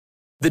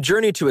The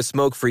journey to a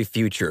smoke-free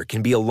future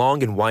can be a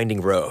long and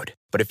winding road,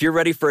 but if you're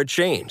ready for a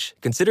change,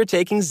 consider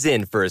taking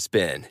Zyn for a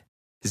spin.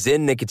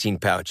 Zyn nicotine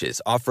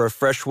pouches offer a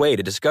fresh way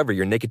to discover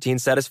your nicotine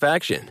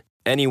satisfaction.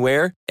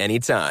 Anywhere,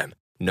 anytime.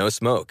 No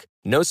smoke,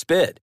 no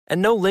spit,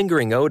 and no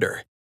lingering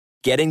odor.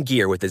 Get in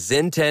gear with the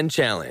Zyn 10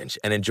 Challenge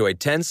and enjoy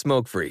 10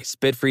 smoke-free,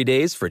 spit-free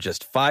days for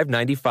just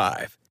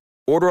 $5.95.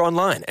 Order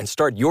online and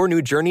start your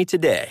new journey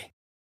today.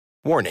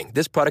 Warning,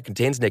 this product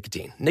contains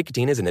nicotine.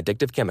 Nicotine is an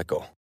addictive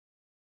chemical.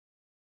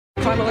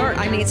 Crime Alert,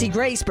 I'm Nancy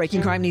Grace.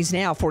 Breaking crime news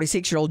now.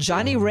 46-year-old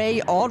Johnny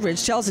Ray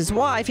Aldridge tells his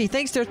wife he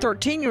thinks their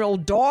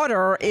 13-year-old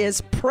daughter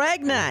is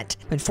pregnant.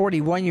 When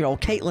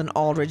 41-year-old Caitlin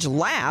Aldridge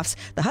laughs,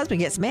 the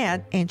husband gets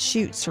mad and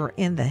shoots her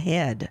in the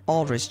head.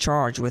 Aldridge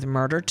charged with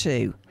murder,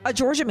 too. A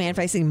Georgia man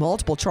facing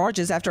multiple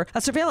charges after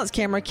a surveillance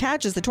camera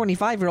catches the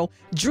 25-year-old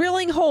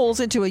drilling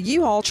holes into a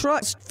U-Haul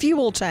truck's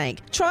fuel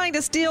tank, trying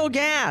to steal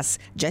gas.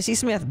 Jesse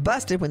Smith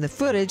busted when the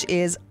footage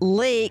is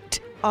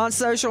leaked on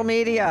social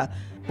media.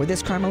 With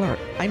this Crime Alert,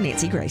 I'm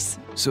Nancy Grace.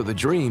 So the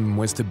dream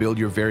was to build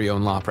your very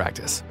own law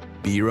practice.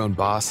 Be your own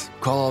boss,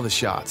 call all the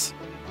shots.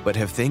 But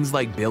have things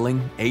like billing,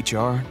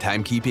 HR,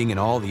 timekeeping, and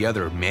all the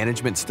other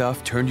management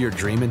stuff turned your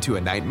dream into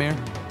a nightmare?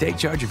 Take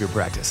charge of your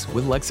practice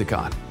with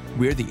Lexicon.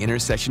 We're the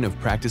intersection of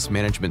practice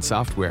management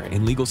software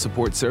and legal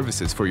support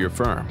services for your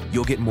firm.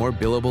 You'll get more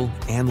billable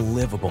and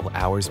livable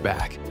hours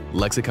back.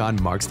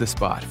 Lexicon marks the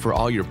spot for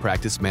all your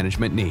practice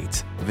management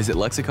needs. Visit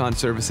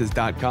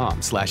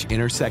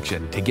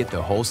lexiconservices.com/intersection to get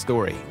the whole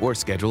story or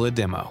schedule a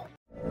demo.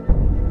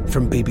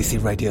 From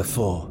BBC Radio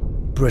 4,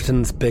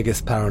 Britain's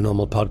biggest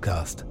paranormal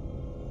podcast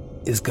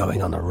is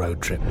going on a road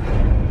trip.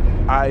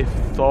 I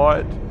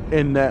thought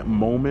in that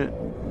moment,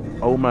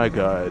 oh my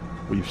God,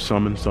 we've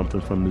summoned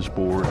something from this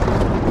board.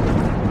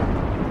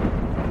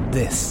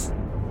 This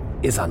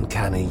is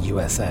Uncanny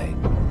USA.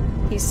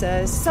 He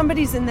says,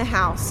 somebody's in the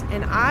house,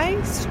 and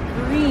I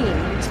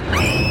screamed.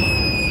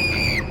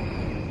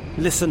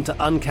 Listen to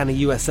Uncanny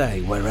USA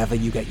wherever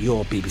you get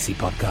your BBC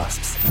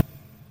podcasts,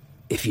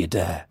 if you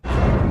dare.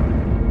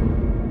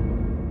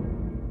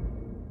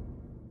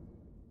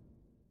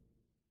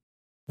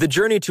 The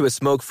journey to a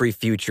smoke-free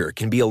future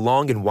can be a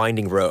long and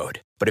winding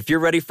road, but if you're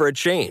ready for a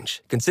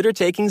change, consider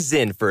taking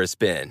Zyn for a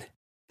spin.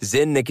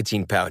 Zyn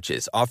nicotine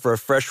pouches offer a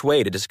fresh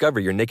way to discover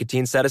your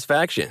nicotine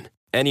satisfaction.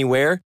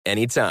 Anywhere,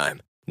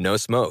 anytime. No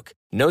smoke,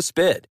 no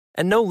spit,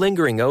 and no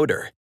lingering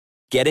odor.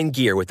 Get in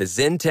gear with the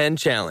Zyn 10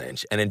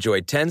 Challenge and enjoy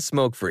 10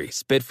 smoke-free,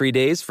 spit-free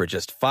days for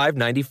just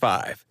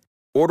 $5.95.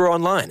 Order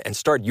online and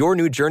start your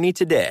new journey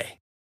today.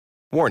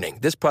 Warning,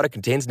 this product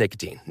contains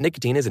nicotine.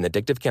 Nicotine is an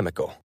addictive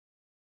chemical.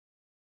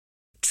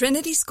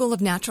 Trinity School of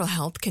Natural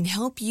Health can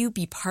help you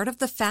be part of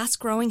the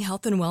fast-growing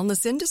health and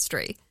wellness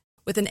industry.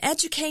 With an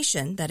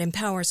education that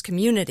empowers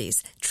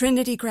communities,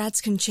 Trinity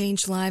grads can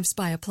change lives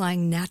by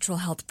applying natural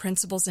health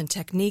principles and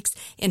techniques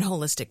in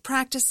holistic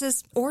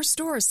practices or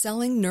stores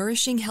selling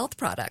nourishing health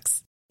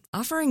products.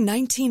 Offering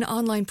 19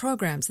 online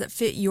programs that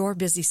fit your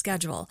busy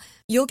schedule,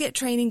 you'll get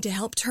training to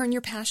help turn your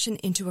passion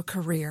into a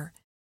career.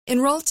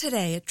 Enroll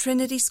today at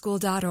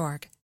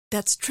trinityschool.org.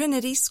 That's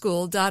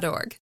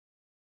trinityschool.org.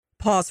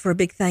 Pause for a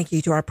big thank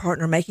you to our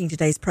partner making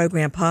today's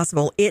program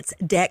possible. It's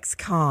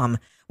Dexcom.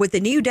 With the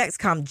new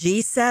Dexcom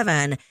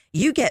G7,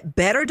 you get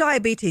better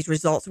diabetes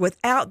results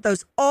without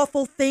those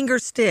awful finger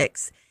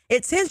sticks.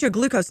 It sends your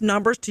glucose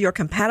numbers to your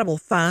compatible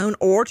phone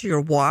or to your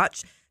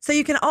watch, so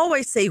you can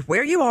always see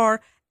where you are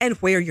and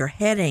where you're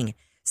heading.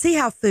 See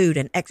how food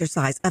and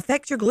exercise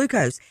affect your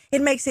glucose.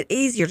 It makes it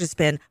easier to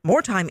spend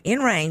more time in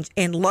range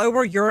and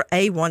lower your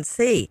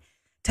A1C.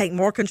 Take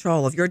more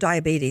control of your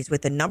diabetes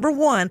with the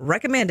 #1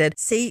 recommended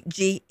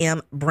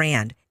CGM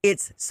brand.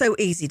 It's so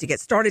easy to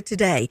get started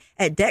today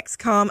at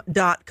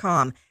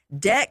Dexcom.com.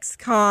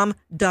 Dexcom.com.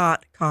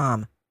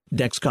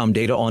 Dexcom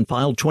data on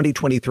file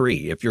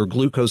 2023. If your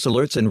glucose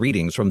alerts and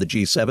readings from the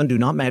G7 do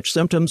not match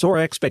symptoms or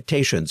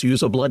expectations,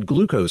 use a blood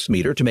glucose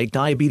meter to make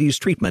diabetes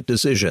treatment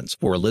decisions.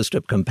 For a list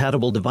of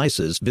compatible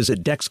devices,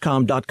 visit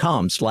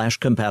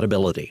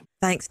Dexcom.com/compatibility.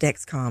 Thanks,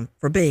 Dexcom,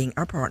 for being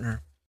our partner.